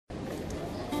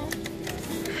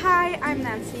Hi, I'm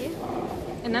Nancy.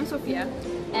 And I'm Sofia.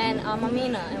 And I'm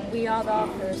Amina, and we are the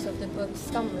authors of the book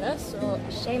Schamlos, or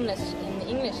Shameless in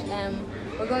English, and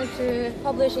we're going to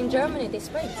publish in Germany this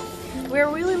spring. We're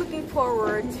really looking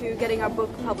forward to getting our book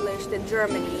published in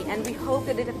Germany, and we hope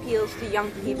that it appeals to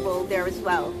young people there as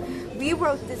well. We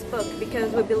wrote this book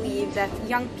because we believe that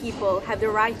young people have the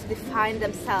right to define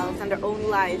themselves and their own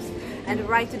lives, and the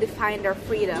right to define their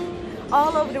freedom.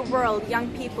 All over the world,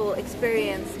 young people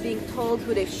experience being told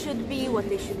who they should be, what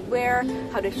they should wear,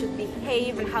 how they should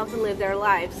behave, and how to live their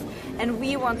lives. And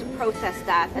we want to protest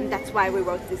that, and that's why we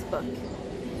wrote this book.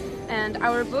 And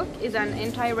our book is an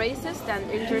anti-racist and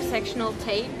intersectional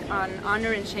take on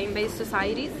honor and shame-based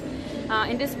societies.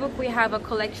 In this book we have a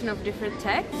collection of different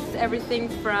texts, everything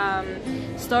from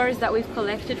stories that we've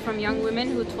collected from young women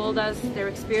who told us about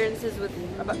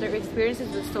their experiences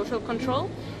with social control,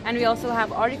 and we also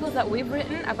have articles that we've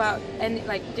written about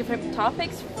different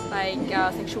topics like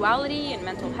sexuality and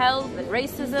mental health and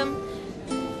racism.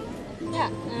 Yeah,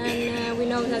 and we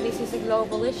know that this is a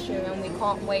global issue, and we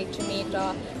can't wait to meet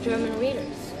our German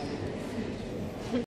readers.